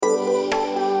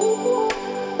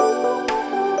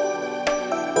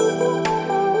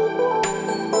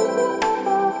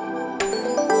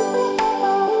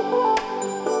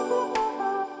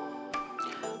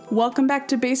Welcome back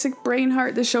to Basic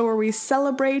Brainheart, the show where we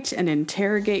celebrate and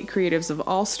interrogate creatives of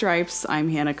all stripes. I'm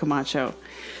Hannah Camacho.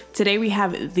 Today we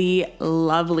have the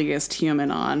loveliest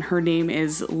human on. Her name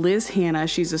is Liz Hanna.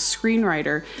 She's a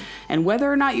screenwriter, and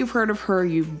whether or not you've heard of her,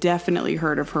 you've definitely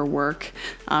heard of her work.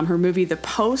 Her movie The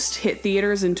Post hit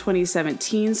theaters in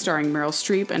 2017, starring Meryl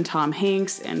Streep and Tom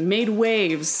Hanks, and made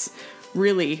waves.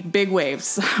 Really big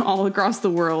waves all across the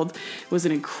world. It was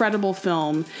an incredible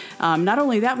film. Not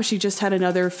only that, but she just had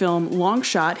another film, Long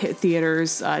Shot, hit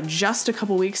theaters just a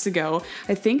couple weeks ago.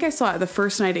 I think I saw it the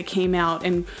first night it came out.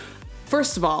 And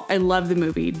first of all, I love the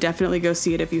movie. Definitely go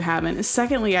see it if you haven't.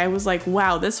 Secondly, I was like,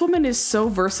 wow, this woman is so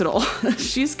versatile.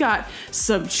 She's got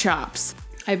some chops.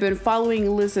 I've been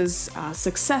following Liz's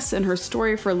success and her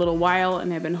story for a little while,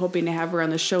 and I've been hoping to have her on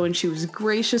the show, and she was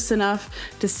gracious enough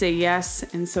to say yes.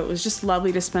 And so it was just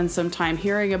lovely to spend some time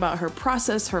hearing about her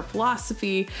process, her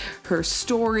philosophy, her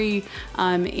story.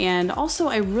 And also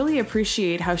I really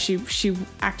appreciate how she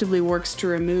actively works to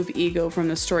remove ego from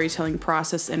the storytelling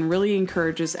process and really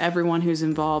encourages everyone who's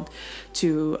involved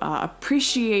to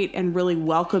appreciate and really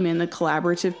welcome in the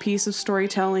collaborative piece of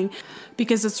storytelling,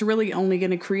 because it's really only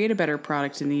going to create a better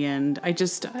product in the end. I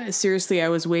just, seriously, I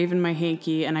was waving my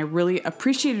hanky, and I really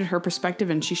appreciated her perspective,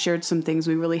 and she shared some things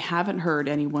we really haven't heard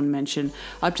anyone mention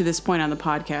up to this point on the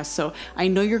podcast. So I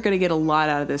know you're going to get a lot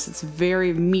out of this. It's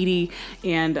very meaty,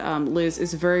 and Liz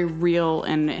is very real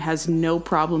and has no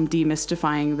problem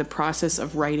demystifying the process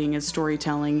of writing and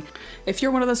storytelling. If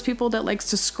you're one of those people that likes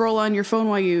to scroll on your phone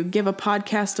while you give a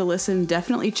podcast a listen,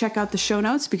 definitely check out the show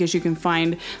notes, because you can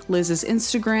find Liz's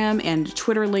Instagram and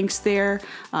Twitter links there.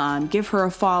 Give her a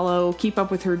follow, keep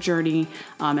up with her journey.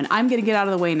 And I'm going to get out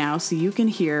of the way now so you can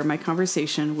hear my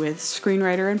conversation with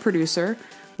screenwriter and producer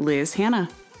Liz Hanna.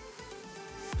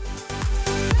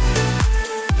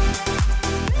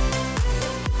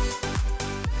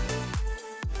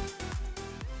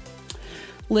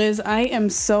 Liz, I am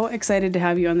so excited to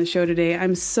have you on the show today.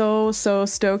 I'm so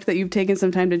stoked that you've taken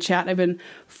some time to chat. I've been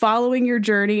following your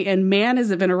journey, and man,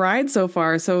 has it been a ride so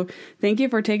far. So thank you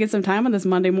for taking some time on this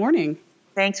Monday morning.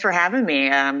 Thanks for having me.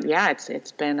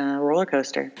 It's been a roller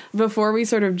coaster. Before we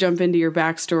sort of jump into your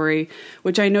backstory,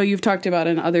 which I know you've talked about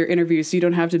in other interviews, so you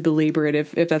don't have to belabor it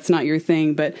if that's not your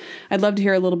thing, but I'd love to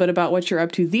hear a little bit about what you're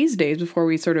up to these days before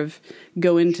we sort of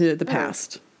go into the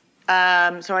past.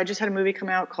 So I just had a movie come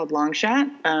out called Long Shot.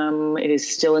 It is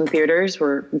still in theaters.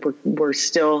 We're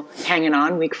still hanging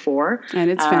on, week 4. And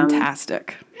it's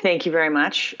fantastic. Thank you very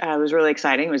much. It was really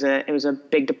exciting. It was a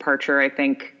big departure, I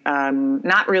think.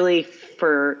 Not really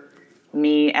for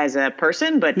me as a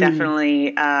person, but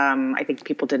definitely, I think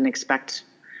people didn't expect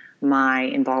my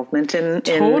involvement in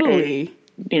sort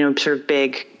of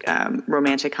big,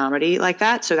 romantic comedy like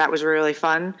that. So that was really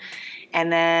fun. And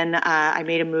then I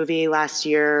made a movie last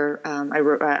year. I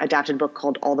adapted a book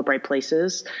called All the Bright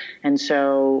Places. And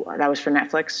so that was for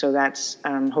Netflix. So that's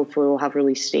hopefully we'll have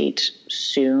release date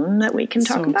soon that we can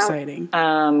talk about. So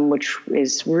exciting. Which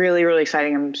is really, really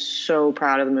exciting. I'm so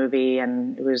proud of the movie,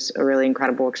 and it was a really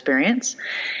incredible experience.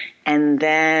 And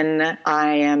then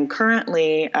I am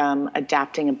currently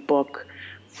adapting a book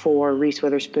for Reese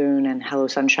Witherspoon and Hello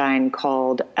Sunshine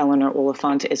called Eleanor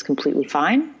Oliphant is Completely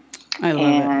Fine. I love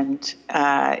it.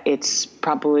 And it's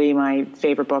probably my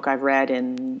favorite book I've read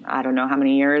in I don't know how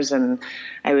many years. And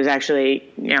I was actually,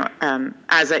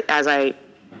 as I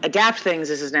adapt things,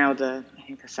 this is now the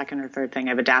second or third thing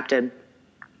I've adapted.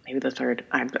 Maybe the third.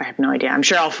 I have no idea. I'm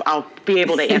sure I'll be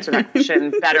able to answer that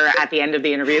question better at the end of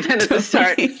the interview than at the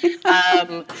start.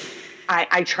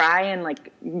 I try and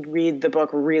read the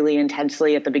book really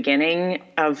intensely at the beginning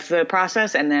of the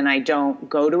process, and then I don't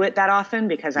go to it that often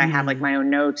because I have my own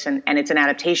notes, and it's an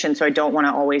adaptation. So I don't want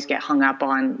to always get hung up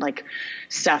on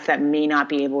stuff that may not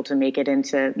be able to make it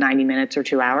into 90 minutes or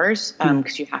 2 hours.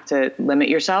 Cause you have to limit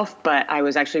yourself. But I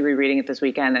was actually rereading it this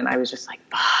weekend, and I was just like,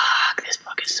 fuck, this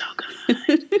book is so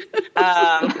good.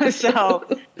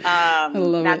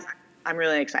 I'm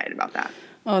really excited about that.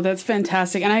 Oh, that's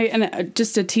fantastic. And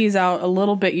just to tease out a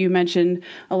little bit, you mentioned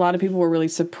a lot of people were really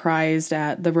surprised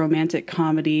at the romantic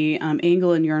comedy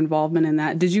angle and your involvement in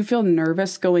that. Did you feel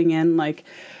nervous going in? I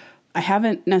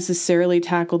haven't necessarily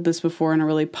tackled this before in a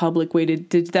really public way.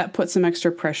 Did that put some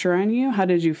extra pressure on you? How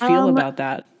did you feel about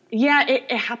that? Yeah, it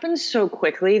happens so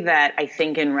quickly that I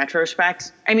think in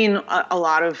retrospect, I mean, a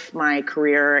lot of my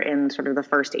career in sort of the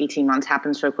first 18 months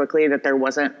happened so quickly that there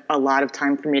wasn't a lot of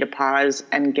time for me to pause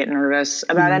and get nervous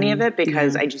about any of it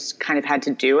because I just kind of had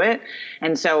to do it.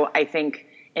 And so I think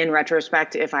in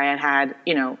retrospect, if I had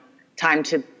time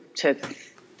to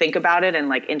think about it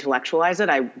and intellectualize it,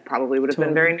 I probably would have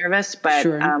been very nervous. But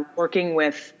working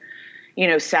with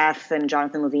Seth and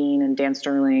Jonathan Levine and Dan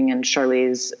Sterling and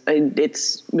Charlize, it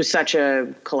was such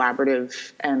a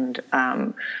collaborative and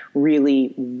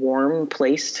really warm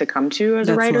place to come to as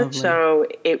a writer. Lovely. So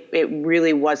it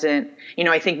really wasn't,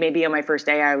 I think maybe on my first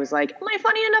day I was like, am I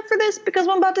funny enough for this? Because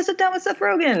I'm about to sit down with Seth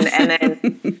Rogen.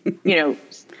 And then,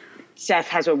 Seth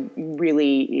has a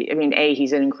really,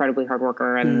 he's an incredibly hard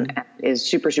worker and is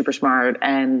super, super smart.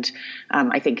 And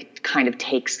I think kind of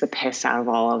takes the piss out of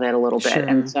all of it a little bit. Sure.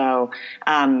 And so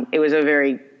it was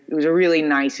a really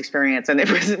nice experience. And it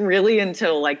wasn't really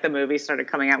until like the movie started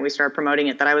coming out and we started promoting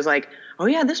it that I was like, oh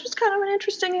yeah, this was kind of an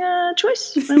interesting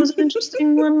choice. That was an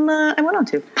interesting one I went on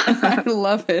to. I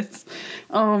love it.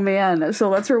 Oh man. So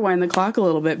let's rewind the clock a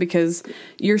little bit, because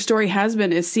your story has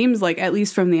been, it seems like, at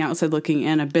least from the outside looking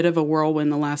in, a bit of a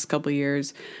whirlwind the last couple of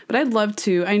years. But I'd love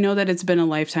to, I know that it's been a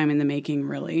lifetime in the making,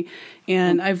 really.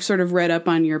 And I've sort of read up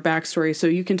on your backstory, so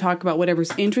you can talk about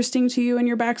whatever's interesting to you in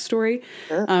your backstory.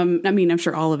 Sure. I'm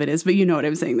sure all of it is, but you know what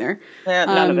I'm saying there. Yeah,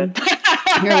 none of it.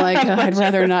 You're like, I'd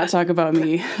rather not talk about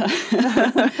me.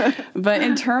 But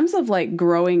in terms of like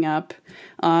growing up,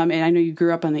 and I know you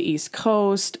grew up on the East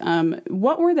Coast,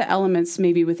 what were the elements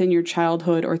maybe within your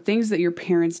childhood or things that your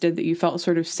parents did that you felt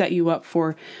sort of set you up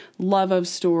for love of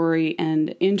story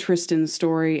and interest in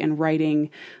story and writing?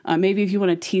 Maybe if you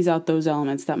want to tease out those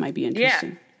elements, that might be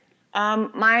interesting. Yeah.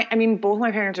 Both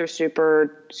my parents are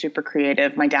super, super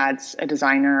creative. My dad's a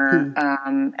designer,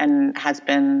 and has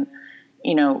been,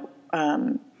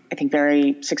 I think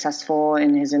very successful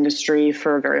in his industry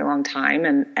for a very long time,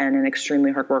 and an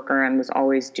extremely hard worker, and was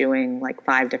always doing like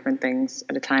 5 different things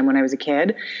at a time when I was a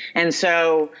kid. And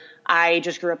so I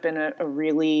just grew up in a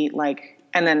really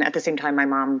and then at the same time, my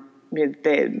mom,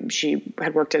 she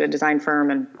had worked at a design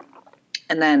firm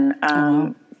and then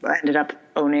ended up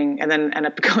ended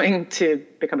up going to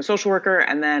become a social worker,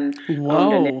 and then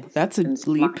that's a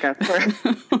leap for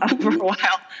a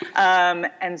while.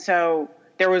 And so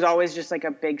there was always just like a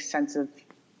big sense of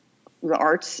the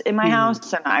arts in my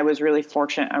house. And I was really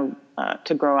fortunate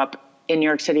to grow up in New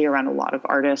York City around a lot of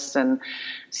artists and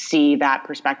see that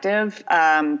perspective.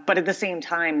 But at the same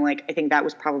time, I think that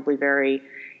was probably very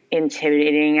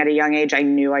intimidating at a young age. I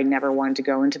knew I never wanted to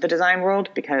go into the design world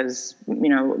because,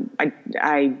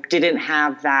 I didn't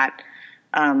have that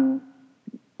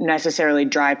necessarily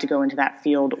drive to go into that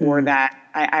field, or that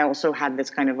I also had this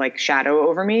kind of shadow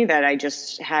over me that I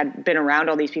just had been around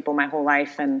all these people my whole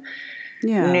life and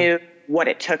knew what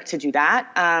it took to do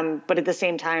that. But at the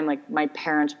same time, my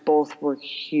parents both were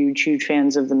huge, huge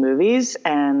fans of the movies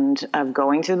and of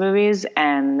going to the movies,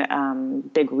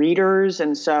 and big readers.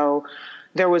 And so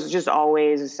there was just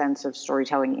always a sense of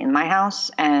storytelling in my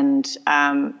house. And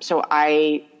so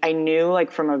I knew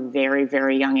from a very,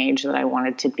 very young age that I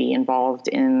wanted to be involved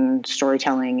in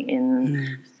storytelling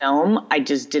in film. I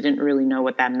just didn't really know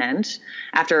what that meant.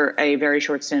 After a very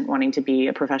short stint wanting to be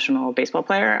a professional baseball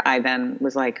player, I then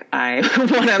was like, I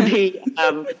want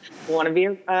to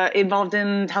be involved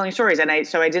in telling stories. And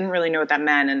so I didn't really know what that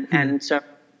meant. And so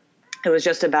it was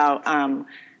just about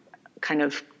kind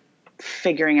of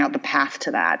figuring out the path to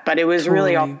that. But it was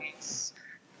really always,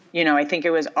 I think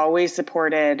it was always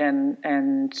supported,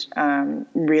 and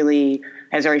really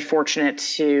I was very fortunate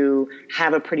to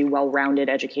have a pretty well-rounded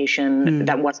education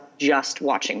that wasn't just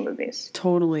watching movies.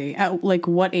 Totally. At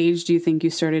what age do you think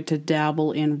you started to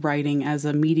dabble in writing as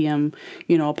a medium,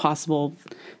 a possible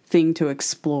thing to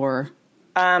explore?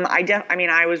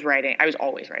 I was writing. I was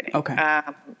always writing. Okay.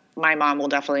 My mom will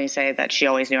definitely say that she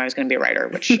always knew I was going to be a writer,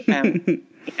 which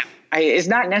is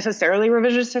not necessarily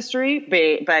revisionist history,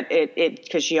 but it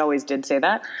because she always did say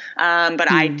that.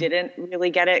 But I didn't really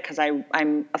get it because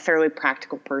I'm a fairly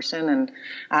practical person,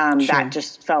 and that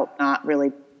just felt not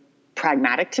really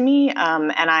pragmatic to me.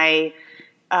 And I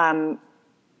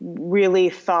really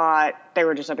thought there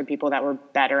were just other people that were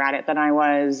better at it than I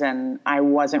was, and I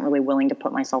wasn't really willing to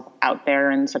put myself out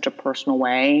there in such a personal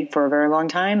way for a very long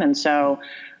time. And so,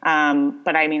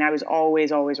 but I was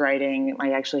always writing.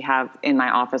 I actually have in my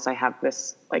office, I have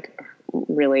this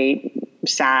really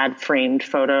sad framed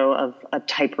photo of a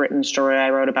typewritten story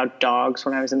I wrote about dogs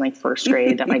when I was in first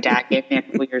grade that my dad gave me a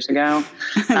couple years ago.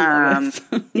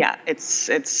 Yeah,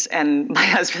 it's, and my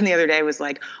husband the other day was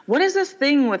like, what is this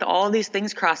thing with all these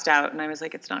things crossed out? And I was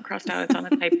like, it's not crossed out. It's on a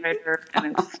typewriter,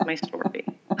 and it's my story.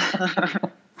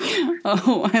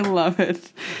 Oh, I love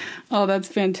it. Oh, that's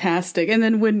fantastic. And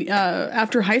then when,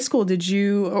 after high school, did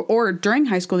you, or during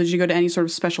high school, did you go to any sort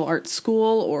of special arts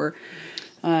school or?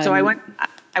 So I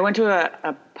I went to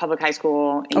a public high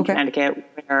school in Connecticut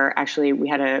where actually we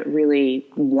had a really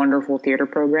wonderful theater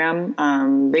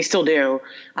program. They still do.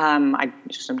 I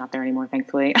just am not there anymore,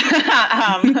 thankfully.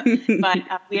 But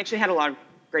we actually had a lot of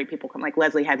great people come. Like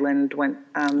Leslie Headland went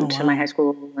to my high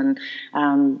school, and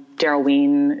Daryl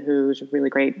Ween, who's a really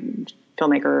great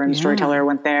filmmaker and storyteller,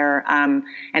 went there.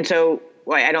 And so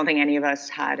I don't think any of us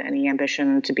had any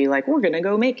ambition to be like, we're going to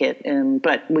go make it.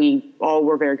 But we all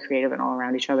were very creative and all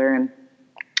around each other. And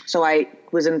so I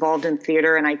was involved in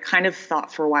theater, and I kind of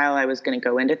thought for a while I was going to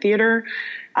go into theater.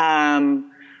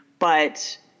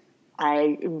 But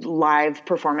live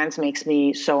performance makes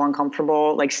me so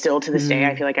uncomfortable. Like still to this day,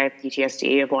 I feel like I have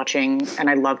PTSD of watching, and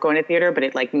I love going to theater, but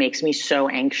it like makes me so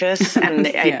anxious. And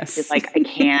I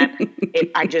can't,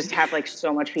 I just have like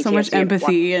so much PTSD. So much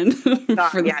empathy and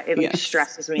it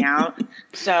stresses me out.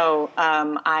 So,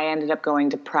 I ended up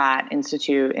going to Pratt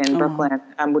Institute in Brooklyn,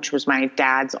 which was my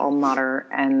dad's alma mater.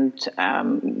 And,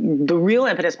 the real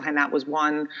impetus behind that was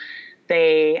one,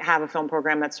 they have a film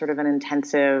program that's sort of an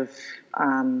intensive,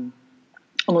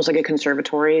 almost like a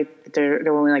conservatory. There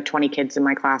were only like 20 kids in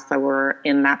my class that were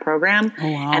in that program.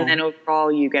 Oh, wow. And then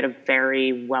overall you get a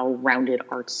very well-rounded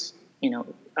arts,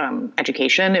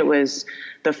 education. It was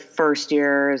the first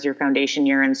year as your foundation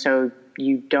year. And so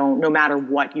no matter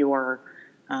what your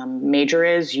major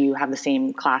is, you have the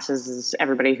same classes as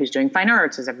everybody who's doing fine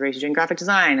arts, as everybody who's doing graphic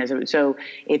design. So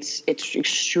it's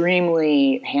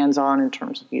extremely hands-on in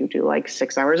terms of you do like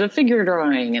 6 hours of figure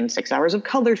drawing and 6 hours of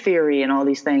color theory and all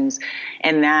these things.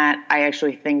 And that I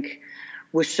actually think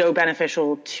was so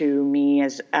beneficial to me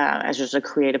as just a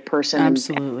creative person.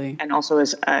 Absolutely. And also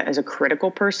as a critical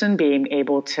person, being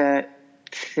able to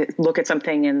look at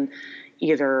something and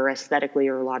either aesthetically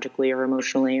or logically or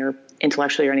emotionally or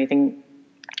intellectually or anything,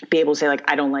 be able to say like,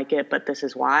 I don't like it, but this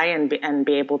is why, and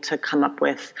be able to come up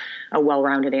with a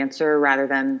well-rounded answer rather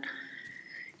than,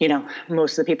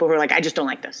 most of the people who are like, I just don't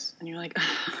like this. And you're like,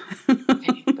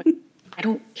 okay, but I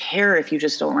don't care if you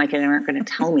just don't like it and aren't going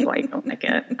to tell me why you don't like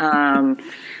it.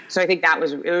 So I think that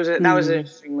was an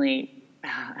extremely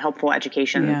helpful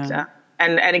education. Yeah.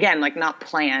 And again, like not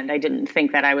planned. I didn't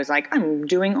think that I was like, I'm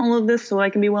doing all of this so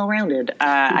I can be well-rounded.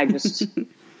 I just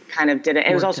kind of did it.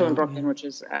 It was also in Brooklyn, which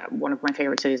is one of my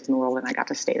favorite cities in the world, and I got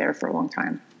to stay there for a long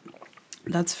time.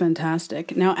 That's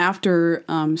fantastic. Now, after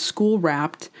school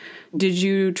wrapped, did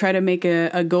you try to make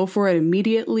a go for it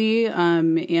immediately?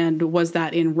 And was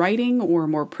that in writing or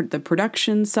more the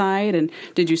production side? And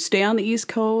did you stay on the East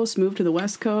Coast, move to the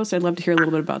West Coast? I'd love to hear a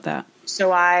little bit about that.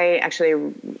 So I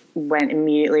actually went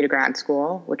immediately to grad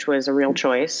school, which was a real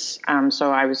choice.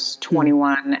 So I was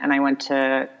 21 and I went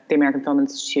to the American Film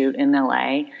Institute in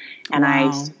LA, and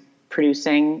I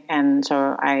producing. And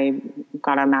so I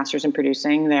got a master's in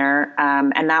producing there.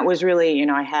 And that was really,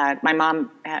 my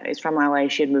mom is from LA.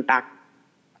 She had moved back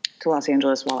to Los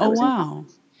Angeles while I was in.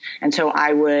 And so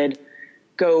I would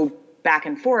go back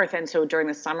and forth. And so during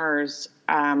the summers,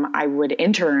 I would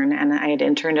intern, and I had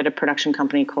interned at a production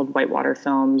company called Whitewater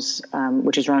Films,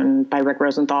 which is run by Rick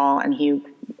Rosenthal. And he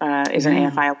is an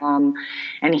AFI alum,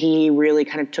 and he really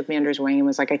kind of took me under his wing and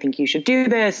was like, I think you should do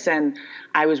this. And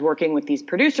I was working with these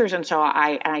producers. And so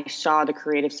I saw the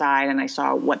creative side and I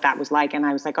saw what that was like. And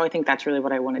I was like, I think that's really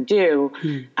what I want to do.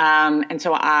 And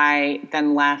so I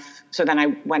then left. So then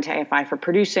I went to AFI for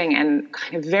producing, and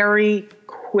kind of very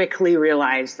quickly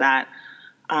realized that,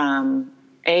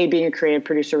 being a creative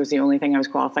producer was the only thing I was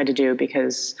qualified to do,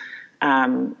 because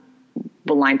the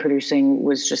line producing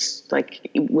was just like,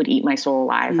 it would eat my soul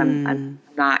alive. I'm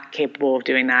not capable of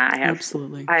doing that. I have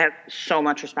so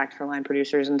much respect for line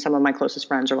producers, and some of my closest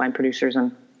friends are line producers,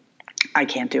 and I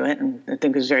can't do it. And I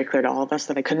think it was very clear to all of us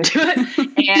that I couldn't do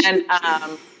it.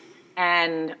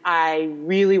 And I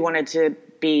really wanted to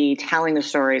be telling the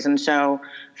stories. And so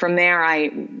from there, I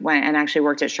went and actually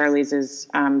worked at Charlize's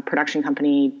production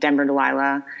company, Denver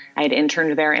Delilah. I had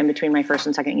interned there in between my first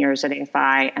and second years at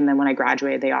AFI. And then when I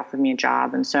graduated, they offered me a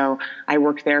job. And so I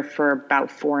worked there for about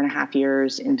 4.5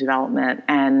 years in development.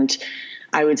 And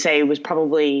I would say it was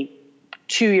probably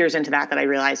 2 years into that I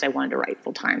realized I wanted to write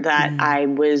full time, that I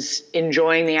was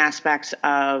enjoying the aspects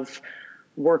of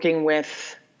working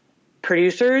with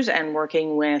producers and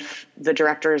working with the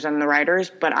directors and the writers,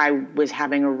 but I was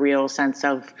having a real sense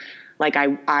of like,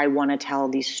 I want to tell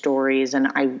these stories, and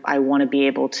I want to be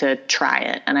able to try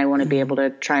it, and I want to be able to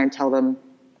try and tell them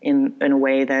in a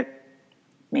way that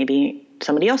maybe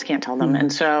somebody else can't tell them.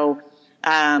 And so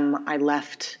I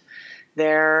left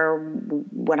there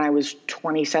when I was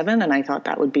 27, and I thought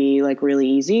that would be like really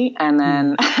easy. And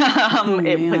then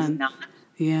it was not.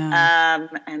 Yeah.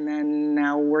 And then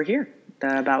now we're here.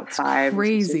 About 5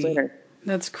 years later.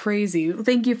 That's crazy.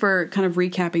 Thank you for kind of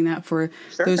recapping that for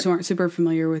those who aren't super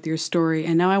familiar with your story.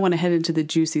 And now I want to head into the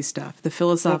juicy stuff, the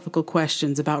philosophical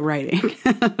questions about writing.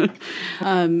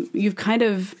 You've kind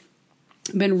of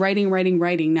been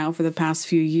writing now for the past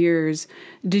few years.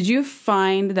 Did you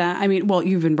find that, I mean, well,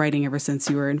 you've been writing ever since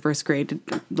you were in first grade.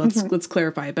 Let's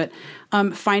clarify. But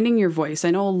finding your voice. I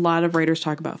know a lot of writers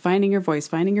talk about finding your voice.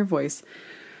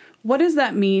 What does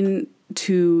that mean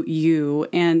to you,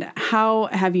 and how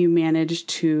have you managed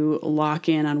to lock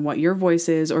in on what your voice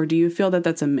is, or do you feel that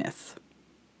that's a myth?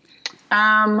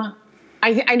 I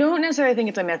don't necessarily think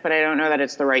it's a myth, but I don't know that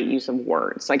it's the right use of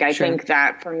words. Like, I think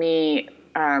that for me,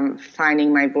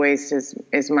 finding my voice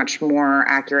is much more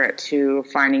accurate to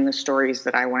finding the stories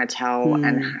that I want to tell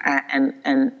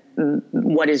and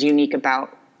what is unique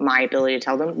about my ability to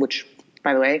tell them, which,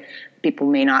 by the way, people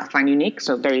may not find unique.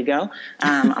 So there you go.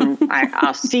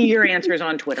 I'll see your answers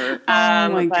on Twitter.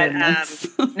 Goodness.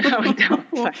 No, I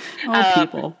don't. But,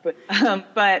 people.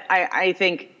 But I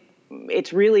think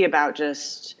it's really about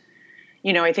just,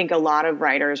 I think a lot of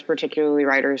writers, particularly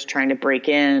writers trying to break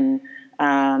in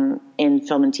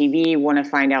film and TV, want to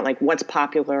find out, like, what's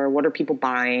popular, what are people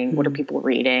buying, what are people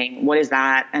reading, what is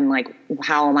that, and, like,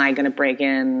 how am I going to break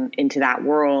into that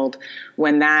world,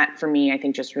 when that, for me, I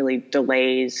think just really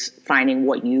delays finding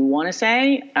what you want to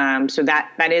say. So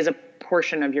that is a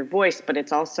portion of your voice, but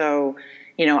it's also,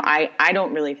 I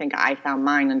don't really think I found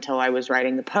mine until I was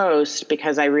writing the post,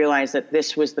 because I realized that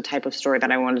this was the type of story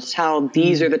that I wanted to tell.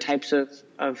 These are the types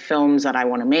of films that I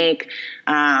want to make.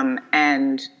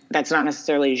 And that's not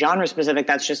necessarily genre specific.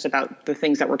 That's just about the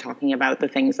things that we're talking about, the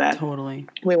things that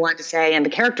we wanted to say, and the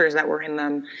characters that were in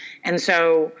them. And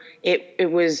so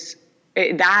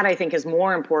that I think is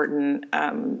more important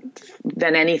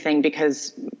than anything,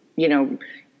 because,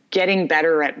 getting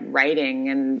better at writing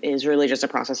and is really just a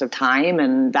process of time.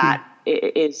 And that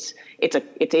it is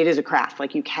a craft.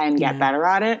 Like, you can get better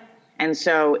at it. And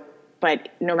so, but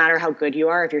no matter how good you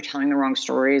are, if you're telling the wrong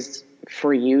stories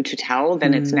for you to tell,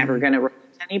 then it's never going to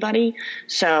anybody.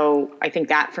 So I think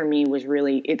that for me was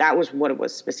that was what it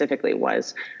was specifically,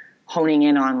 was honing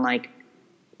in on, like,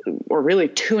 or really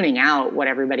tuning out what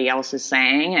everybody else is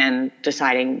saying and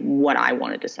deciding what I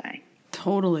wanted to say.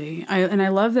 Totally. I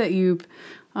love that you've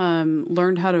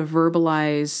learned how to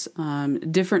verbalize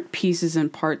different pieces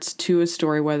and parts to a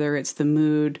story, whether it's the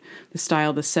mood, the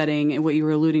style, the setting, and what you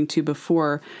were alluding to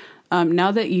before.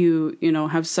 Now that you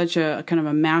have such a kind of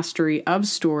a mastery of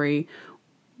story,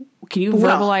 can you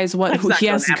verbalize what?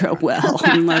 Yes, well,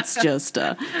 let's just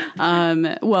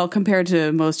compared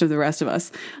to most of the rest of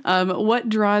us, what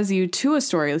draws you to a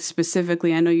story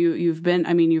specifically? I know you've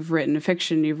written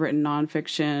fiction, you've written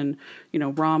nonfiction,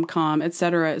 rom-com,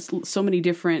 etc. So many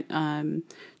different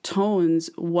tones.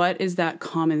 What is that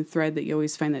common thread that you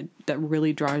always find that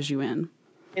really draws you in?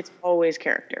 It's always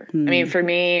character. I mean, for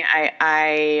me,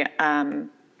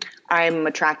 I'm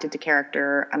attracted to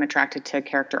character. I'm attracted to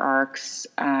character arcs.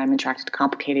 I'm attracted to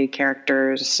complicated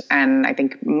characters. And I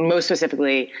think most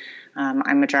specifically,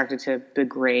 I'm attracted to the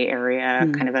gray area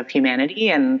kind of humanity.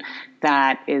 And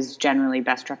that is generally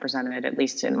best represented, at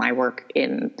least in my work,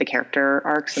 in the character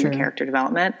arcs and the character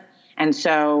development. And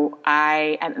so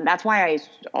and that's why I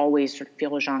always sort of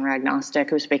feel genre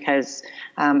agnostic, was because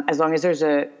as long as there's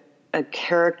a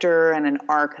character and an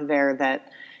arc there that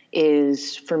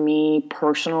is, for me,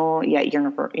 personal yet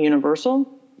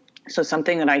universal. So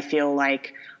something that I feel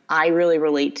like I really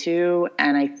relate to,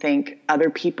 and I think other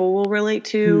people will relate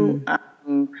to,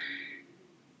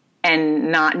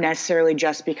 and not necessarily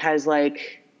just because,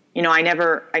 like, I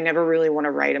never really want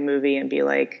to write a movie and be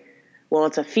like, well,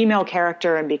 it's a female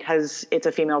character, and because it's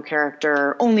a female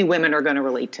character, only women are going to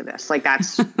relate to this. Like,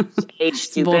 that's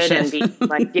stupid and be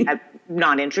like,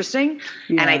 not interesting.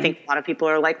 Yeah. And I think a lot of people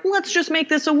are like, let's just make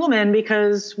this a woman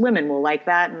because women will like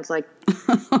that. And it's like,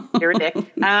 you're a dick.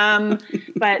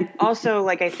 But also,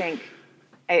 like, I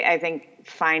think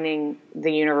finding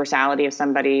the universality of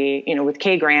somebody, with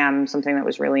Kay Graham, something that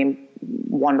was really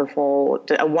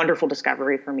a wonderful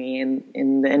discovery for me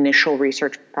in the initial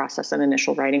research process and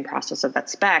initial writing process of that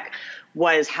spec,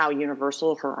 was how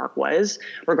universal her arc was,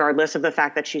 regardless of the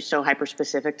fact that she's so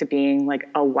hyper-specific to being, like,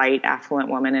 a white, affluent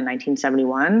woman in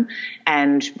 1971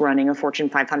 and running a Fortune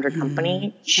 500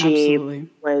 company. She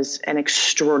was an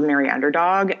extraordinary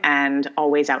underdog and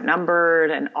always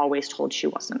outnumbered and always told she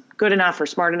wasn't good enough or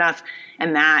smart enough.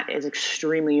 And that is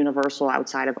extremely universal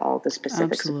outside of all of the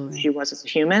specifics of who she was as a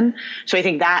human. So I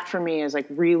think that, for me, is, like,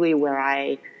 really where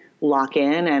I lock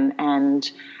in.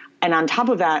 And on top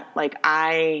of that, like,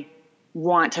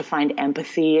 want to find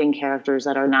empathy in characters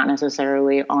that are not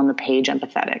necessarily on the page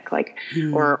empathetic, like,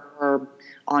 or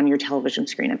on your television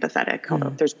screen empathetic.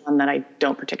 Although there's one that I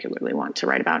don't particularly want to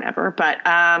write about ever, but,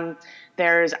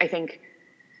 there's, I think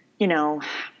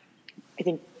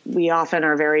we often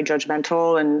are very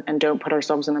judgmental and don't put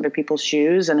ourselves in other people's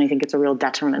shoes. And I think it's a real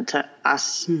detriment to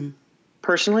us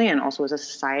personally and also as a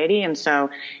society. And so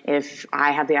if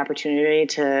I have the opportunity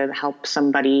to help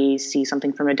somebody see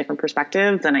something from a different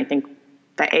perspective, then I think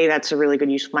that A, that's a really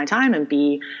good use of my time, and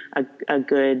B, a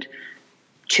good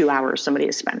 2 hours somebody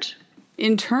has spent.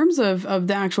 In terms of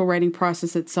the actual writing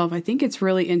process itself, I think it's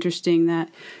really interesting that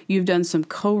you've done some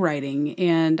co-writing,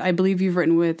 and I believe you've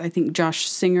written with, I think, Josh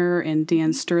Singer and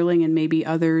Dan Sterling and maybe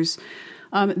others.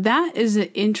 That is an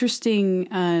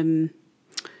interesting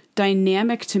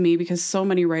dynamic to me because so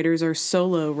many writers are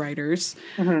solo writers.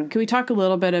 Can we talk a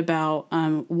little bit about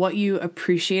what you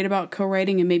appreciate about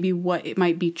co-writing and maybe what it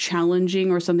might be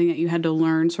challenging or something that you had to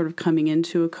learn sort of coming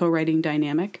into a co-writing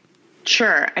dynamic?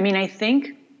 Sure. I mean, I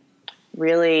think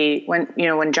really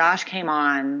when Josh came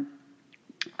on,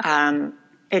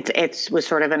 it was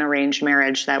sort of an arranged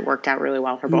marriage that worked out really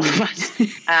well for both of us.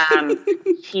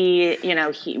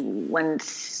 When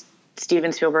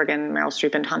Steven Spielberg and Meryl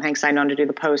Streep and Tom Hanks signed on to do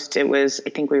The Post, I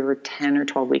think we were 10 or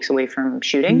 12 weeks away from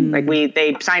shooting.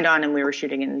 They signed on and we were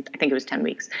shooting in, I think it was 10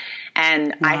 weeks.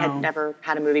 And I had never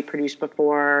had a movie produced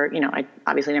before. I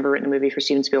obviously never written a movie for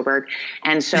Steven Spielberg.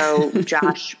 And so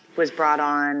Josh was brought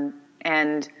on,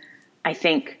 and I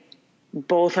think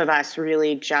both of us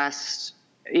really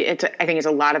I think it's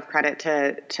a lot of credit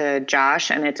to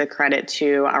Josh, and it's a credit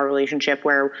to our relationship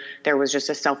where there was just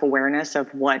a self-awareness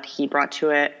of what he brought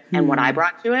to it and what I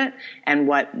brought to it, and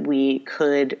what we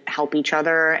could help each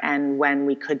other. And when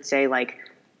we could say, like,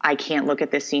 I can't look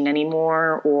at this scene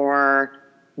anymore, or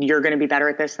you're going to be better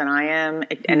at this than I am.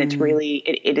 And it's really,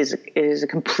 it is a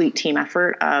complete team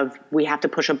effort of, we have to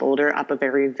push a boulder up a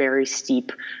very, very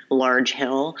steep, large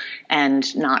hill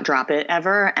and not drop it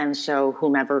ever. And so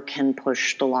whomever can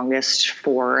push the longest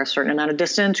for a certain amount of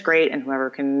distance, great. And whoever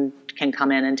can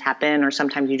come in and tap in, or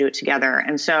sometimes you do it together.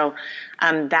 And so,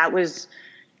 that was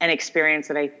an experience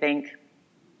that I think,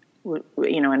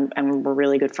 and we're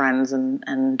really good friends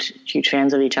and huge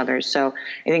fans of each other. So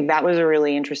I think that was a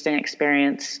really interesting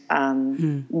experience,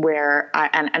 where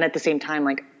and at the same time,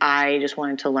 like, I just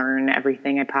wanted to learn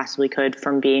everything I possibly could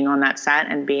from being on that set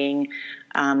and being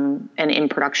an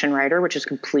in-production writer, which is a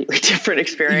completely different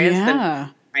experience than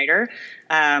a writer,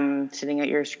 sitting at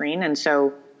your screen. And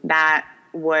so that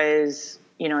was,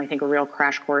 I think, a real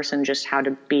crash course in just how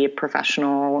to be a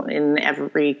professional in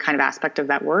every kind of aspect of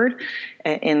that word,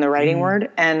 in the writing word.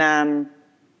 And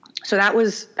so that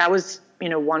was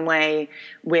one way.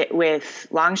 With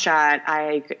Long Shot,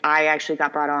 I actually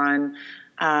got brought on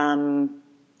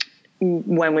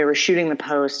when we were shooting The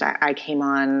Post. I came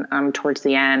on towards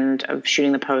the end of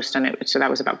shooting The Post, and so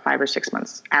that was about 5 or 6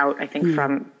 months out, I think,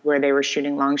 from where they were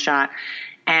shooting Long Shot.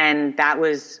 And that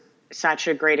was such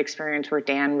a great experience where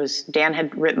Dan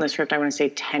had written the script, I want to say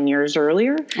 10 years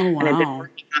earlier. Oh, wow. And had been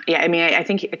working on, I mean, I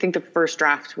think the first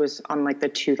draft was on like the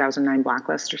 2009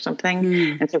 blacklist or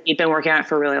something. And so he'd been working on it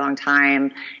for a really long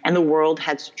time, and the world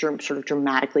had sort of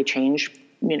dramatically changed,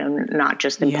 not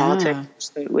just in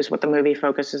politics. It was what the movie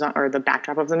focuses on, or the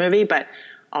backdrop of the movie, but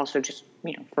also just,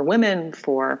 for women,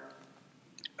 for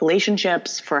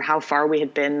relationships, for how far we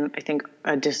had been, I think,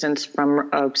 a distance from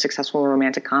a successful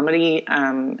romantic comedy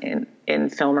in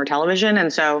film or television.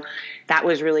 And so that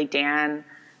was really Dan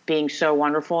being so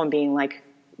wonderful and being like,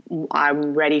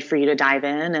 I'm ready for you to dive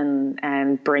in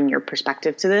and bring your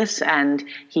perspective to this. And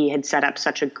he had set up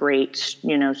such a great,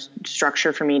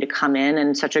 structure for me to come in,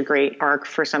 and such a great arc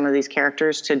for some of these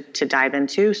characters to dive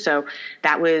into. So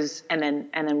that was, and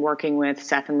then working with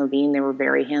Seth and Levine, they were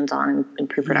very hands-on in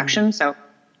pre-production. So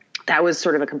that was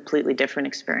sort of a completely different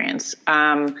experience.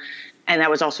 And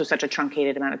that was also such a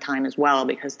truncated amount of time as well,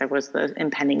 because there was the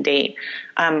impending date.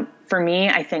 For me,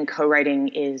 I think co-writing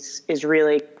is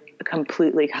really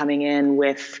completely coming in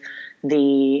with and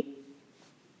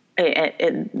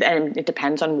it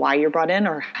depends on why you're brought in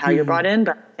or how you're brought in.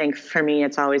 But I think for me,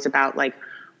 it's always about, like,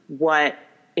 what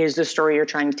is the story you're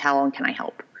trying to tell, and can I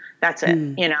help? That's it,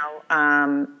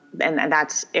 and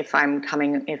that's if I'm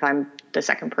the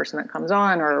second person that comes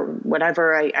on or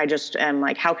whatever, I just am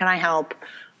like, how can I help?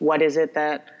 What is it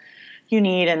that you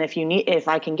need? And if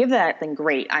I can give that, then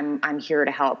great, I'm here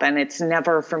to help. And it's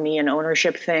never for me an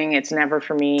ownership thing. It's never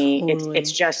for me. Totally.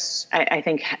 It's just, I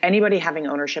think anybody having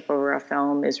ownership over a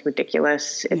film is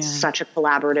ridiculous. It's such a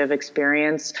collaborative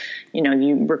experience.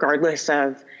 You regardless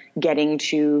of getting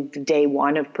to day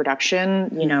one of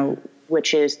production,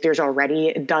 which is there's already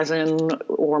a dozen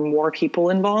or more people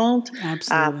involved.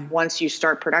 Absolutely. Once you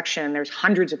start production, there's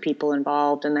hundreds of people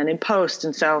involved, and then in post.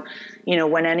 And so,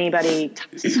 when anybody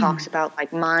talks about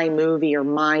like my movie or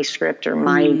my script or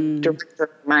my director,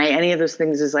 any of those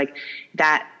things, is like,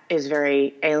 that is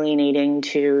very alienating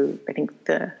to, I think,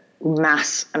 the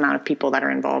mass amount of people that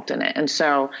are involved in it. And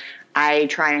so I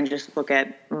try and just look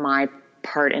at my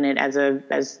part in it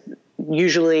as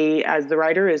usually as the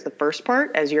writer is the first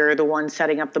part, as you're the one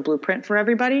setting up the blueprint for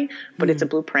everybody, but it's a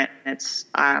blueprint. It's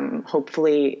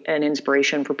hopefully an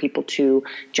inspiration for people to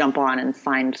jump on and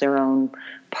find their own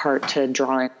part to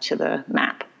draw into the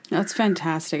map. That's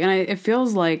fantastic. And it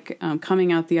feels like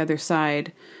coming out the other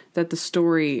side, that the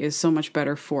story is so much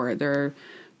better for it. There are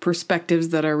perspectives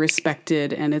that are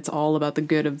respected, and it's all about the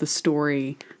good of the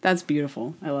story. That's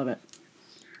beautiful. I love it.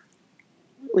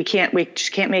 We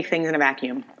just can't make things in a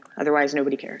vacuum. Otherwise,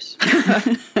 nobody cares.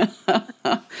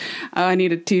 I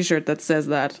need a t-shirt that says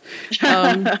that.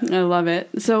 I love it.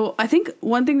 So I think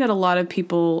one thing that a lot of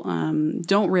people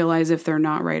don't realize if they're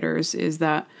not writers is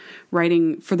that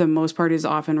writing, for the most part, is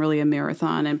often really a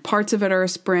marathon. And parts of it are a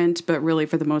sprint, but really,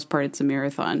 for the most part, it's a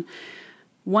marathon.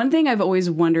 One thing I've always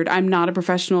wondered, I'm not a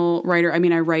professional writer. I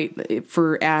mean, I write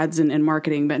for ads and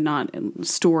marketing, but not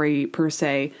story per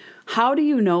se. How do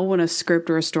you know when a script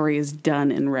or a story is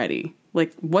done and ready?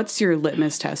 Like, what's your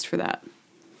litmus test for that?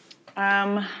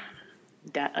 A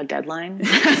deadline.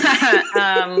 Fair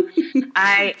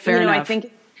enough.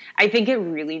 I think it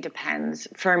really depends.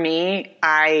 For me,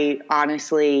 I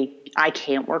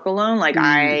can't work alone. Like,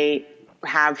 I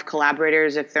have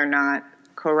collaborators. If they're not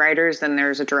co-writers, then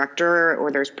there's a director,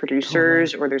 or there's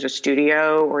producers, or there's a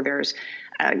studio, or there's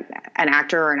an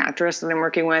actor or an actress that I'm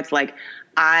working with. Like,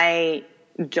 I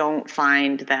don't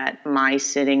find that my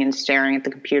sitting and staring at the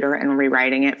computer and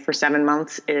rewriting it for 7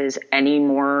 months is any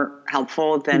more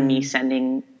helpful than me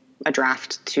sending a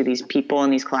draft to these people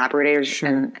and these collaborators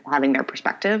and having their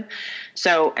perspective.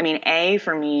 So, I mean,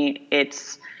 for me,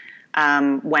 it's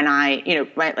when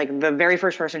like the very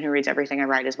first person who reads everything I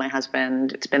write is my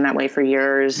husband. It's been that way for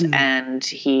years. And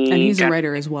he's a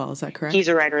writer as well. Is that correct? He's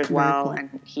a writer as well. Cool.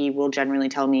 And he will generally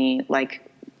tell me, like,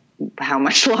 how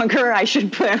much longer I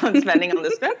should plan on spending on the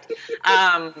script.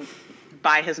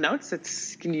 By his notes,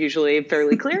 it's usually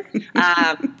fairly clear.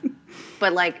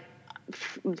 But like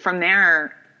from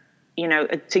there,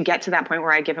 to get to that point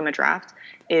where I give him a draft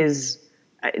is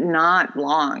not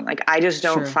long. Like, I just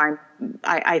don't find,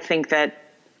 I think that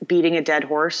beating a dead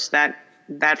horse, that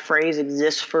phrase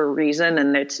exists for a reason,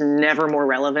 and it's never more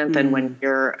relevant than when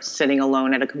you're sitting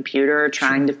alone at a computer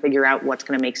trying to figure out what's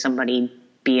going to make somebody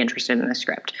be interested in the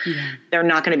script. Yeah. They're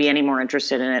not going to be any more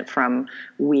interested in it from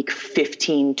week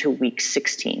 15 to week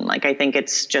 16. Like, I think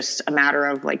it's just a matter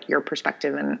of like your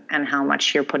perspective and how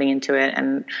much you're putting into it.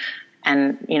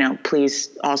 And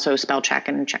please also spell check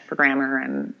and check for grammar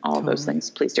and all of those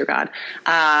things. Please, dear God.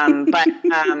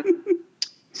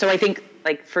 So I think,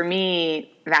 like, for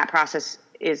me, that process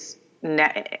is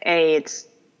it's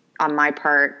on my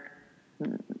part.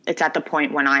 It's at the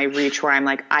point when I reach where I'm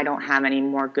like, I don't have any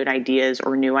more good ideas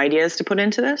or new ideas to put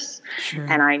into this.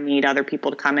 And I need other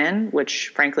people to come in,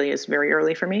 which frankly is very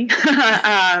early for me.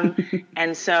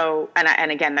 And so,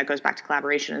 and again, that goes back to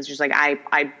collaboration. It's just like,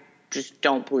 I just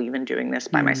don't believe in doing this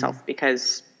by myself,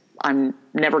 because I'm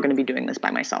never going to be doing this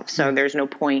by myself. So there's no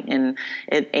point in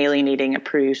it alienating a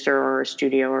producer or a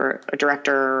studio or a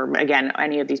director, or again,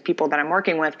 any of these people that I'm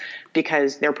working with,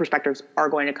 because their perspectives are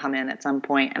going to come in at some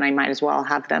point, and I might as well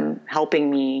have them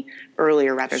helping me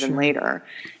earlier rather than later.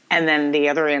 And then the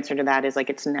other answer to that is,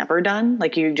 like, it's never done.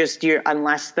 Like, you're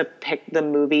unless the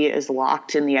movie is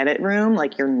locked in the edit room,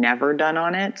 like, you're never done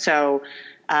on it. So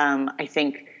I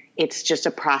think it's just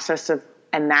a process of,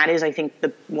 and that is, I think,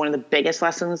 one of the biggest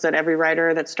lessons that every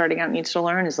writer that's starting out needs to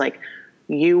learn is, like,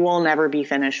 you will never be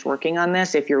finished working on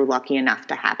this if you're lucky enough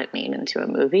to have it made into a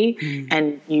movie.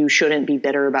 And you shouldn't be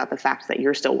bitter about the fact that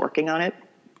you're still working on it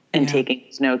and taking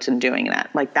notes and doing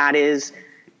that. Like, that is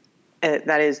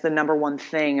the number one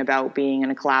thing about being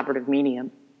in a collaborative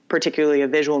medium, particularly a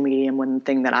visual medium, when the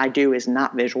thing that I do is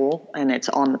not visual and it's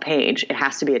on the page. It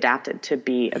has to be adapted to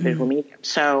be a visual medium.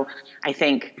 So I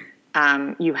think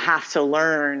you have to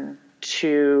learn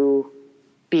to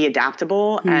be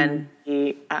adaptable and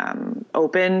be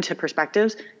open to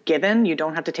perspectives given. You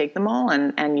don't have to take them all.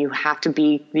 And you have to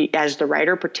be, as the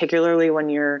writer, particularly when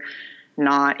you're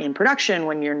not in production,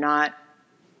 when you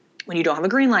don't have a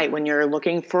green light, when you're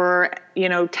looking for,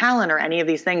 talent or any of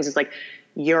these things, it's like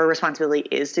your responsibility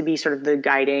is to be sort of the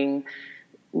guiding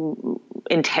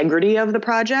integrity of the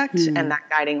project and that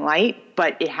guiding light,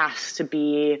 but it has to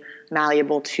be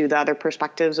malleable to the other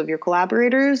perspectives of your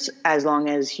collaborators, as long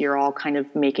as you're all kind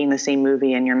of making the same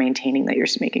movie and you're maintaining that you're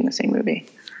making the same movie.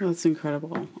 That's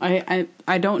incredible. I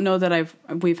don't know that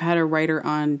we've had a writer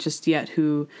on just yet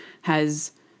who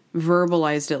has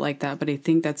verbalized it like that, but I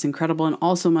think that's incredible, and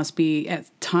also must be at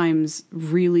times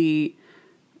really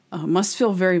must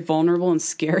feel very vulnerable and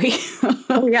scary.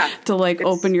 Oh yeah. To like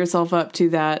open yourself up to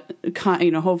that,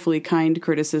 hopefully kind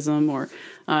criticism, or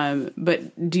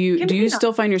but do you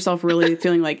still find yourself really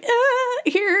feeling like,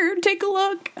 here, take a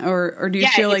look, or do you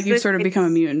feel like you've sort of become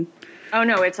immune? Oh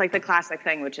no, it's like the classic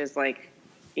thing, which is like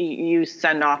you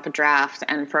send off a draft,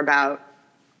 and for about,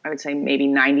 I would say maybe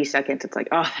 90 seconds, it's like,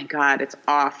 oh, thank God, it's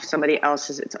off. It's somebody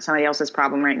else's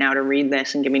problem right now to read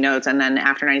this and give me notes. And then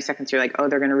after 90 seconds, you're like, oh,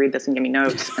 they're going to read this and give me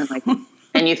notes. And like,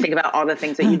 and you think about all the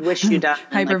things that you'd wish you'd done.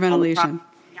 Hyperventilation.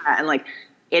 And like,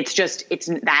 it's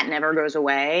that never goes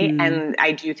away. And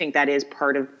I do think that is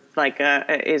part of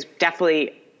is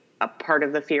definitely a part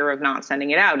of the fear of not sending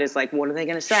it out, is like, what are they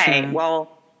going to say? Sure.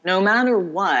 Well, no matter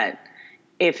what,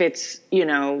 if it's,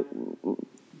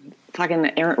 fucking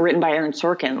written by Aaron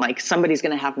Sorkin, like somebody's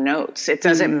going to have notes. It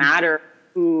doesn't matter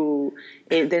who.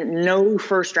 No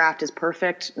first draft is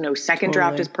perfect. No second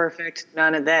draft is perfect.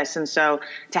 None of this. And so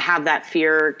to have that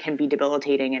fear can be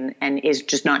debilitating and is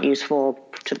just not useful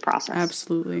to the process.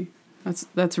 Absolutely.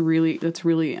 That's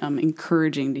really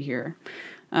encouraging to hear.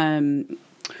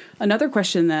 Another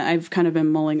question that I've kind of been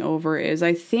mulling over is,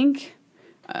 I think,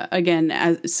 again,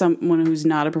 as someone who's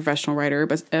not a professional writer,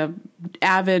 but an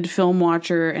avid film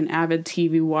watcher, an avid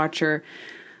TV watcher,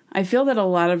 I feel that a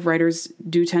lot of writers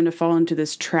do tend to fall into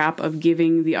this trap of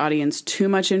giving the audience too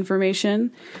much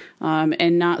information,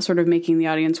 and not sort of making the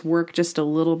audience work just a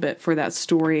little bit for that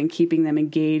story and keeping them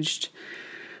engaged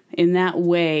in that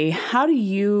way. How do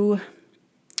you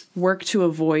work to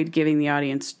avoid giving the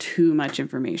audience too much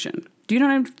information? Do you know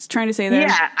what I'm trying to say there?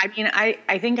 Yeah, I mean,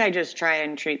 I think I just try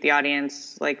and treat the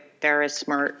audience like they're as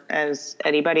smart as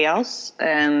anybody else,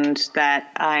 and that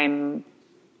I'm,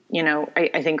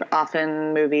 I think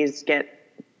often movies get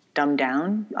dumbed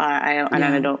down.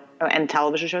 And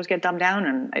television shows get dumbed down,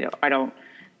 and I don't.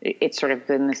 It's sort of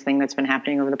been this thing that's been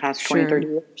happening over the past 20, 30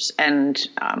 years, and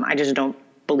I just don't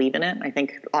believe in it. I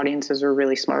think audiences are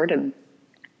really smart, and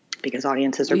because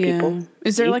audiences are people.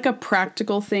 Is there like a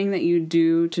practical thing that you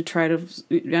do to try to,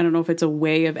 I don't know if it's a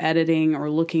way of editing or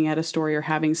looking at a story or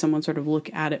having someone sort of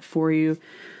look at it for you?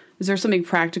 Is there something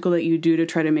practical that you do to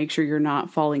try to make sure you're not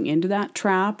falling into that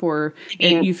trap, or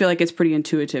you feel like it's pretty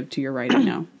intuitive to your writing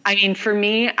now? I mean, for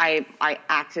me, I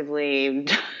actively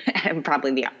am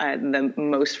probably the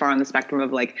most far on the spectrum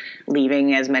of like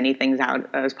leaving as many things out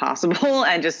as possible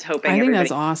and just hoping. I think that's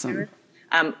awesome.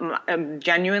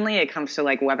 Genuinely, it comes to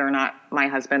like whether or not my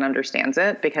husband understands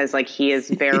it, because like he is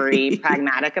very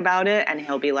pragmatic about it, and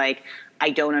he'll be like,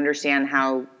 I don't understand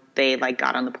how they like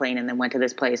got on the plane and then went to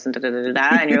this place and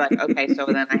and you're like, okay, so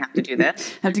then I have to do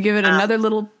this. Have to give it another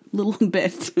little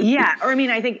bit. Yeah. Or I mean,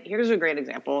 I think here's a great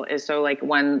example is, so like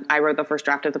when I wrote the first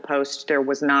draft of the Post, there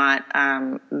was not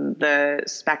the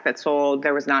spec that sold,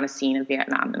 there was not a scene of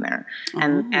Vietnam in there.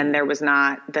 And there was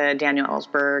not the Daniel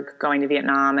Ellsberg going to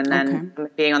Vietnam and then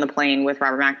being on the plane with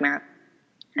Robert McNamara.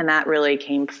 And that really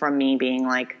came from me being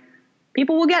like,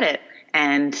 people will get it.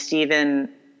 And Stephen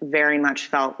very much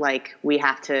felt like we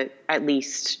have to at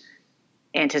least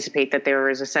anticipate that there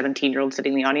is a 17-year-old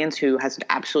sitting in the audience who has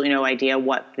absolutely no idea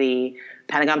what the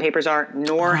Pentagon Papers are,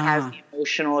 nor has the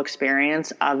emotional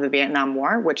experience of the Vietnam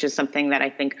War, which is something that I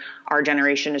think our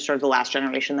generation is sort of the last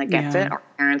generation that gets it. Our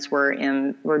parents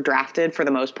were drafted for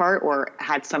the most part, or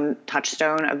had some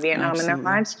touchstone of Vietnam in their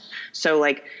lives. So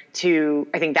like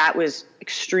I think that was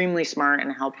extremely smart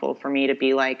and helpful for me to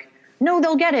be like, no,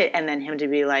 they'll get it. And then him to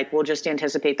be like, we'll just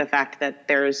anticipate the fact that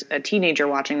there's a teenager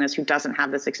watching this who doesn't have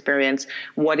this experience.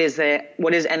 What is the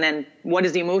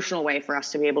emotional way for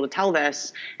us to be able to tell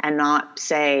this and not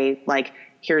say like,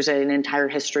 here's an entire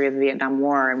history of the Vietnam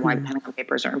War and why the Pentagon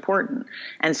Papers are important.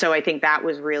 And so I think that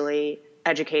was really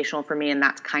educational for me. And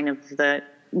that's kind of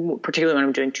particularly when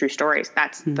I'm doing true stories,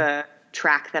 that's the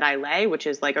track that I lay, which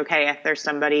is like, okay, if there's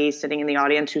somebody sitting in the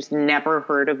audience who's never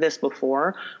heard of this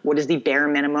before, what is the bare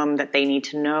minimum that they need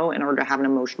to know in order to have an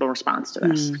emotional response to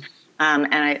this?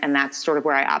 And that's sort of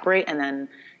where I operate. And then,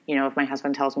 if my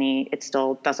husband tells me it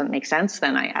still doesn't make sense,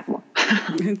 then I add more.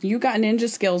 You got ninja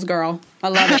skills, girl. I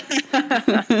love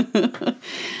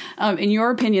it. In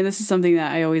your opinion, this is something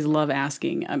that I always love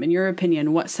asking. In your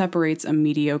opinion, what separates a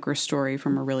mediocre story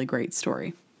from a really great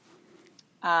story?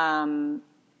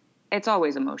 It's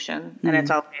always emotion. And it's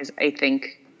always, I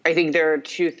think there are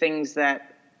two things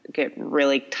that get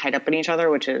really tied up in each other,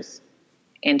 which is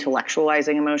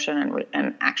intellectualizing emotion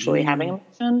and actually having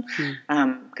emotion.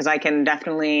 Because I can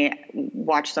definitely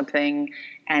watch something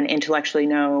and intellectually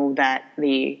know that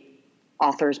the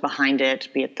authors behind it,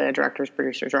 be it the directors,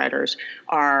 producers, writers,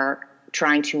 are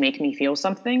trying to make me feel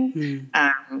something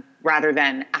rather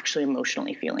than actually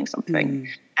emotionally feeling something.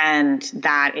 And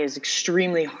that is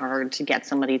extremely hard to get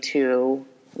somebody to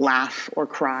laugh or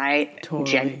cry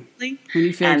genuinely. When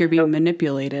you feel like you're being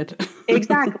manipulated.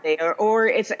 Exactly. Or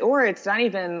it's not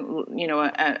even,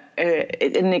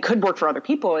 and it could work for other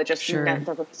people. It just that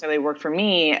doesn't necessarily work for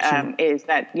me. Is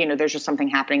that, there's just something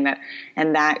happening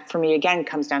that for me, again,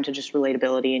 comes down to just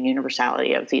relatability and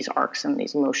universality of these arcs and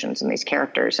these emotions and these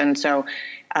characters. And so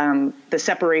the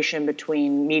separation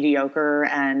between mediocre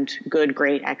and good,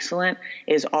 great, excellent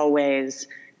is always,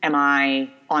 am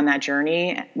I on that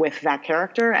journey with that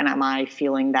character? And am I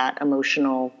feeling that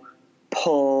emotional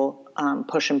pull,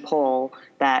 push and pull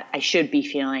that I should be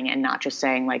feeling, and not just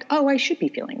saying like, oh, I should be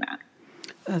feeling that.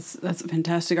 That's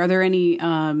fantastic. Are there any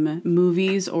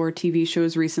movies or TV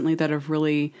shows recently that have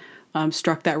really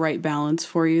struck that right balance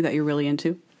for you that you're really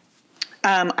into?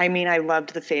 I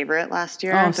loved The Favorite last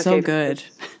year. Oh, so good.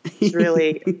 It's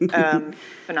really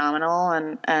phenomenal.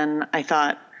 And I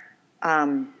thought,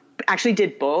 actually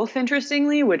did both,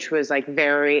 interestingly, which was like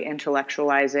very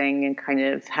intellectualizing and kind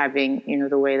of having,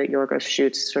 the way that Yorgos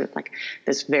shoots, sort of like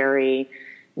this very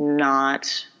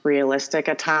not realistic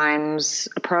at times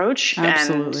approach.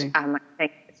 Absolutely. And I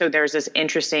think so there's this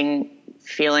interesting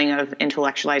feeling of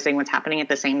intellectualizing what's happening at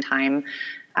the same time.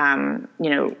 I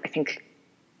think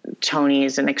Tony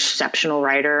is an exceptional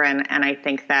writer, and I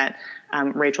think that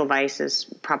Rachel Weisz is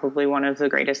probably one of the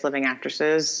greatest living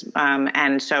actresses.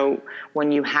 And so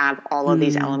when you have all of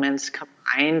these elements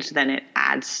combined, then it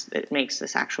makes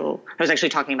this I was actually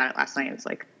talking about it last night. It's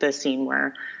like the scene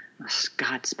where,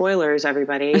 God, spoilers,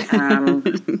 everybody.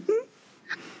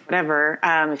 Whatever.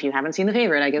 If you haven't seen The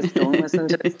Favorite, I guess don't listen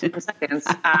to this 10 seconds.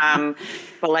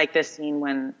 But like this scene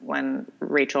when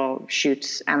Rachel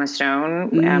shoots Emma Stone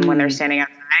when they're standing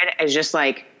outside is just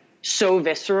like so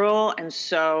visceral and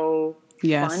so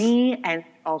funny, and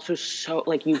also so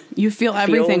like you feel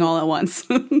everything all at once.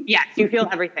 Yes, you feel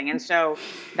everything. And so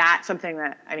that's something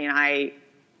that, I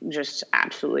just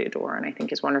absolutely adore and I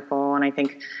think is wonderful. And I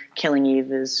think Killing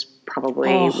Eve is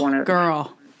probably one of...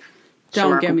 Girl,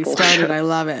 don't get me started. I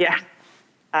love it. Yeah.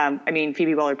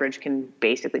 Phoebe Waller-Bridge can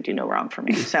basically do no wrong for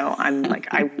me. So I'm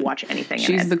like, I watch anything.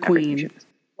 She's the queen.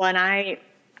 Well, and I'm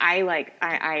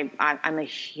a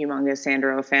humongous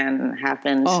Sandra fan and have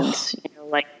been since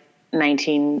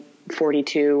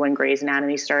 1942 when Grey's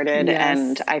Anatomy started. Yes.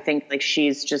 And I think like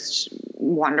she's just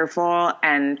wonderful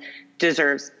and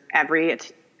deserves every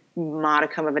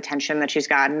modicum of attention that she's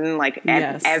gotten. Like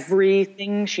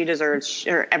everything she deserves,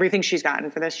 or everything she's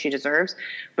gotten for this, she deserves.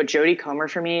 But Jodie Comer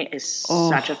for me is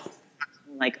such a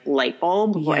light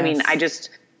bulb. Yes.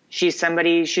 She's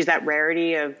that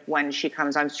rarity of when she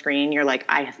comes on screen, you're like,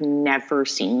 I have never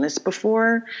seen this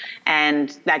before. And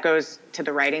that goes to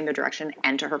the writing, the direction,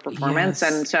 and to her performance.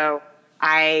 Yes. And so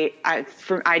I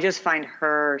just find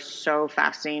her so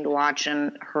fascinating to watch,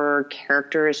 and her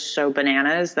character is so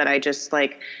bananas that I just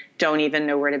like don't even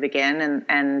know where to begin.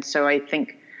 And so I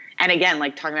think, and again,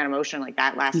 like talking about emotion, like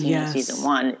that last scene in season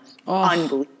 1, it's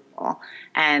unbelievable.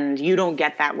 And you don't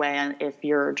get that way if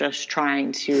you're just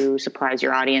trying to surprise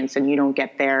your audience, and you don't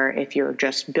get there if you're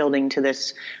just building to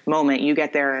this moment. You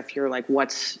get there if you're like,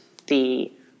 what's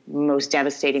the most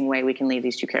devastating way we can leave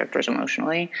these two characters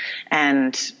emotionally?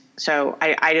 And so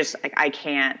I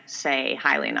can't say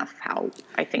highly enough how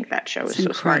I think that show is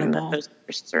so smart, and that those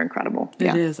characters are incredible.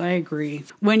 It is. I agree.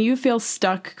 When you feel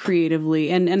stuck creatively,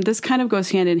 and this kind of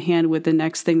goes hand in hand with the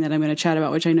next thing that I'm going to chat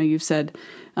about, which I know you've said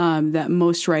that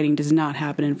most writing does not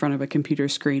happen in front of a computer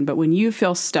screen. But when you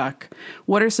feel stuck,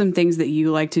 what are some things that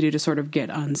you like to do to sort of get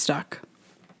unstuck?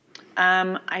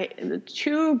 The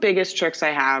two biggest tricks I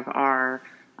have are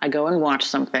I go and watch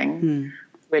something,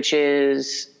 which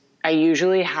is I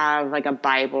usually have like a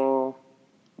Bible,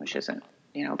 which isn't,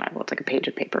 a Bible. It's like a page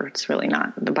of paper. It's really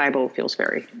not. The Bible feels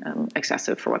very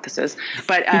excessive for what this is.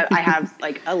 But I have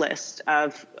like a list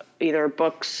of either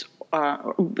books,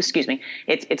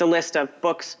 it's a list of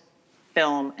books,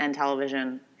 film, and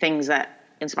television, things that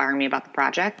inspire me about the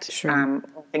project,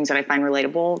 things that I find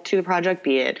relatable to the project,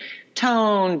 be it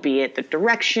tone, be it the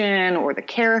direction or the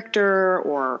character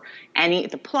or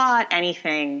the plot,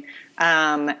 anything.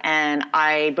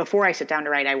 And before I sit down to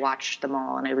write, I watch them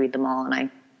all and I read them all and I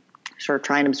sort of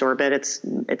try and absorb it. It's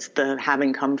the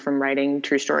having come from writing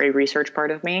true story research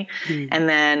part of me. And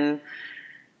then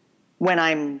when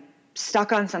I'm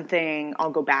stuck on something,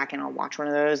 I'll go back and I'll watch one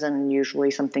of those, and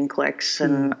usually something clicks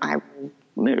and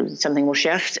something will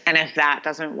shift. And if that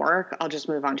doesn't work, I'll just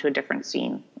move on to a different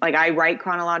scene. Like I write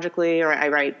chronologically, or I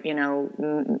write,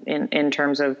 in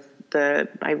terms of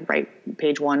I write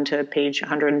page 1 to page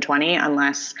 120,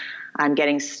 unless I'm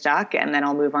getting stuck, and then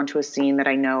I'll move on to a scene that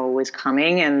I know is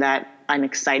coming and that I'm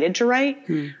excited to write.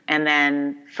 And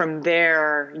then from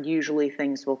there, usually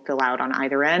things will fill out on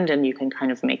either end, and you can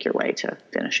kind of make your way to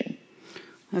finishing.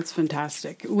 That's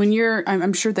fantastic. When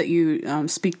I'm sure that you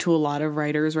speak to a lot of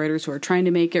writers who are trying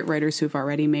to make it, writers who've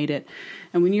already made it.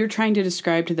 And when you're trying to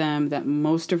describe to them that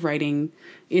most of writing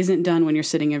isn't done when you're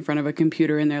sitting in front of a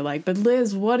computer and they're like, but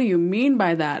Liz, what do you mean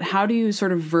by that? How do you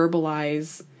sort of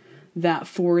verbalize that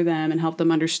for them and help them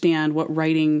understand what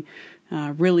writing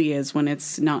really is when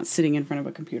it's not sitting in front of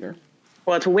a computer?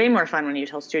 Well, it's way more fun when you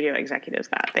tell studio executives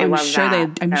that. They I'm love sure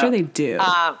that. I'm sure they do.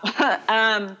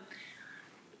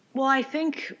 Well, I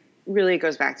think really it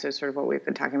goes back to sort of what we've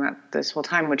been talking about this whole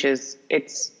time, which is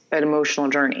it's an emotional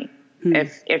journey.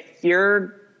 If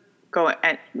you're going,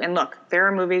 and look, there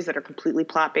are movies that are completely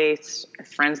plot based,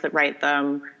 friends that write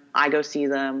them, I go see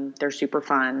them, they're super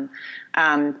fun.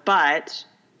 But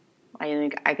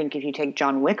I think if you take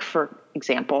John Wick, for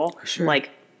example, sure.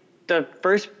 Like the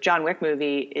first John Wick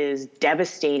movie is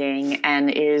devastating and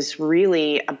is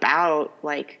really about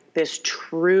like this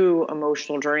true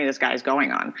emotional journey this guy's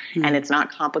going on. And it's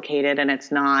not complicated, and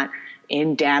it's not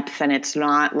in depth, and it's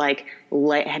not like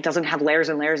it doesn't have layers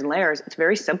and layers and layers. It's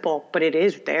very simple, but it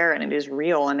is there, and it is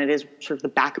real, and it is sort of the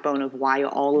backbone of why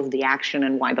all of the action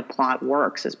and why the plot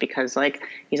works is because like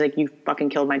he's like, you fucking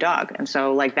killed my dog. And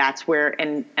so like that's where,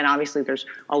 and obviously there's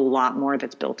a lot more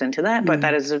that's built into that, but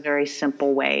that is a very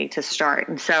simple way to start.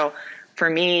 And so for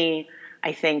me,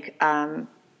 I think again,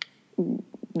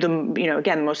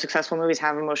 the most successful movies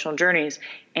have emotional journeys,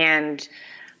 and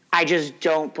I just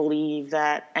don't believe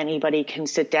that anybody can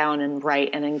sit down and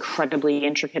write an incredibly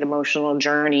intricate emotional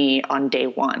journey on day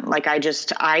one. Like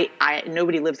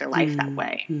nobody lives their life that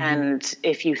way. And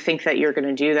if you think that you're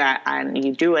going to do that and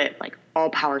you do it, like all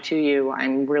power to you.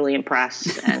 I'm really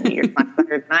impressed, and you're much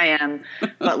better than I am.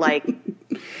 But like,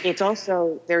 it's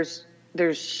also, there's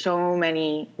so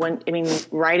many,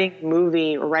 writing a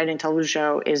movie or writing a television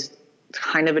show is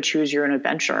kind of a choose your own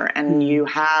adventure, and you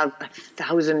have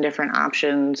 1,000 different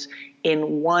options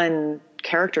in one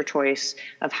character choice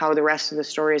of how the rest of the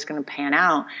story is going to pan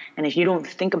out. And if you don't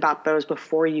think about those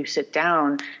before you sit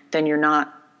down, then you're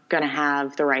not going to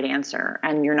have the right answer,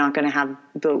 and you're not going to have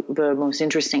the most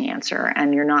interesting answer,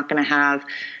 and you're not going to have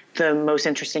the most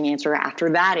interesting answer after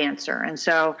that answer. And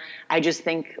so I just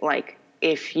think like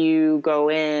if you go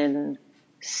in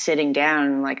sitting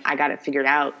down, like I got it figured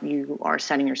out, you are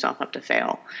setting yourself up to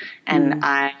fail. And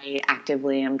I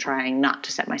actively am trying not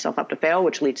to set myself up to fail,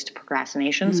 which leads to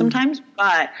procrastination sometimes.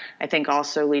 But I think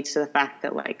also leads to the fact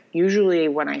that like usually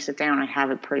when I sit down, I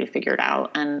have it pretty figured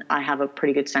out and I have a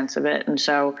pretty good sense of it. And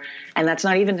so, and that's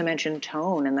not even to mention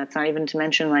tone, and that's not even to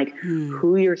mention like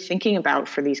who you're thinking about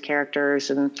for these characters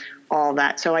and all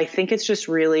that. So I think it's just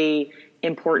really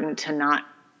important to not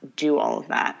do all of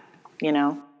that, you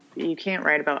know? You can't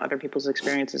write about other people's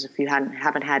experiences if you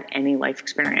haven't had any life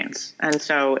experience. And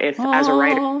so if as a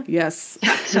writer, yes.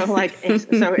 if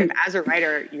as a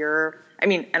writer,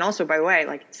 and also by the way,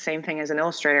 like same thing as an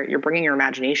illustrator, you're bringing your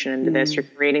imagination into this, you're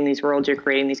creating these worlds, you're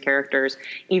creating these characters,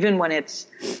 even when it's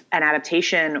an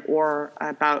adaptation or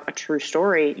about a true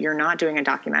story, you're not doing a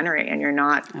documentary and you're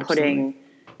not putting,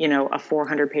 a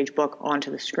 400-page book onto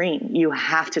the screen. You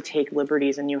have to take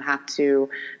liberties and you have to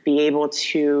be able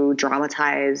to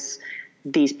dramatize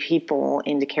these people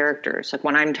into characters. Like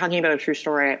when I'm talking about a true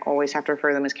story, I always have to refer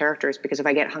to them as characters, because if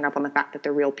I get hung up on the fact that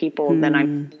they're real people, then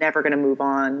I'm never going to move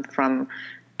on from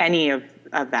any of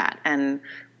that. And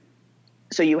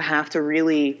so you have to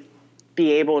really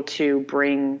be able to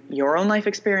bring your own life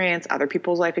experience, other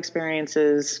people's life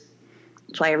experiences.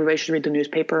 That's why everybody should read the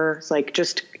newspaper. It's like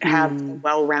just have a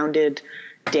well-rounded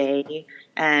day,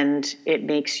 and it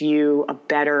makes you a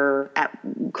better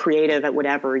creative at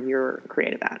whatever you're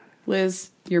creative at.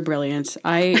 Liz, you're brilliant.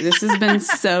 This has been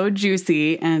so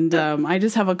juicy, and I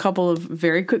just have a couple of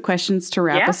very quick questions to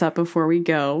wrap us up before we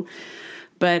go.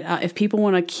 But if people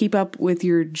want to keep up with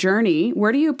your journey,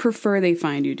 where do you prefer they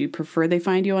find you? Do you prefer they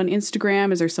find you on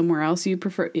Instagram? Is there somewhere else you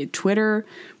prefer? Twitter?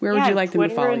 Where would you like them to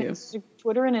follow you?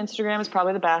 Twitter and Instagram is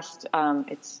probably the best.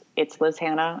 It's Liz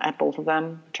Hannah at both of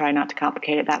them. Try not to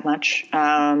complicate it that much.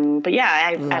 But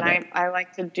yeah, I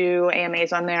like to do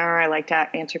AMAs on there. I like to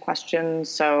answer questions.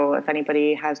 So if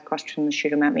anybody has questions, shoot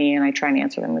them at me, and I try and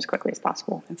answer them as quickly as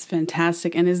possible. That's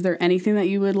fantastic. And is there anything that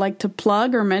you would like to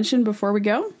plug or mention before we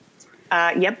go?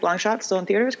 Yep, Long Shot, still in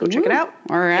theaters. Go check it out.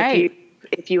 All right.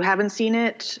 If you haven't seen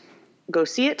it, go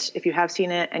see it. If you have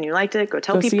seen it and you liked it, go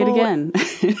tell people. See it again.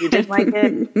 If you didn't like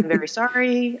it, I'm very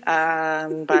sorry.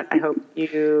 But I hope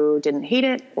you didn't hate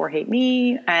it or hate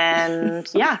me. And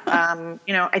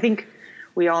I think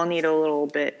we all need a little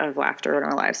bit of laughter in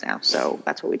our lives now. So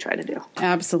that's what we try to do.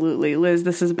 Absolutely. Liz,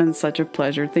 this has been such a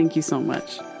pleasure. Thank you so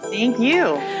much. Thank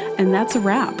you. And that's a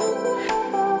wrap.